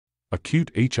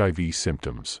Acute HIV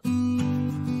symptoms.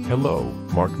 Hello,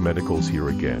 Mark Medicals here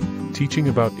again, teaching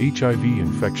about HIV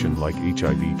infection like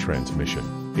HIV transmission,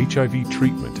 HIV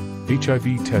treatment,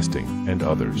 HIV testing, and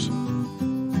others.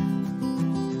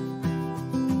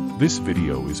 This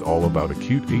video is all about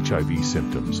acute HIV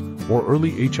symptoms, or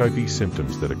early HIV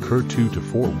symptoms that occur 2 to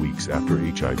 4 weeks after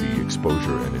HIV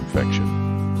exposure and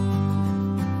infection.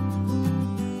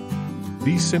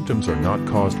 These symptoms are not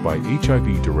caused by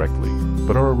HIV directly,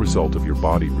 but are a result of your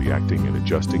body reacting and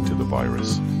adjusting to the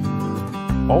virus.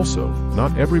 Also,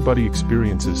 not everybody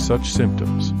experiences such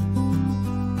symptoms.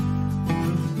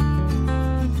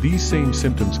 These same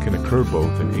symptoms can occur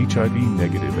both in HIV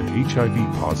negative and HIV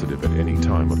positive at any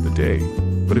time of the day,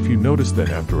 but if you notice that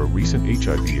after a recent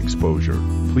HIV exposure,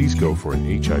 please go for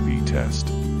an HIV test.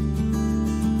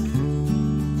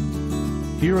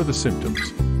 Here are the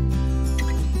symptoms.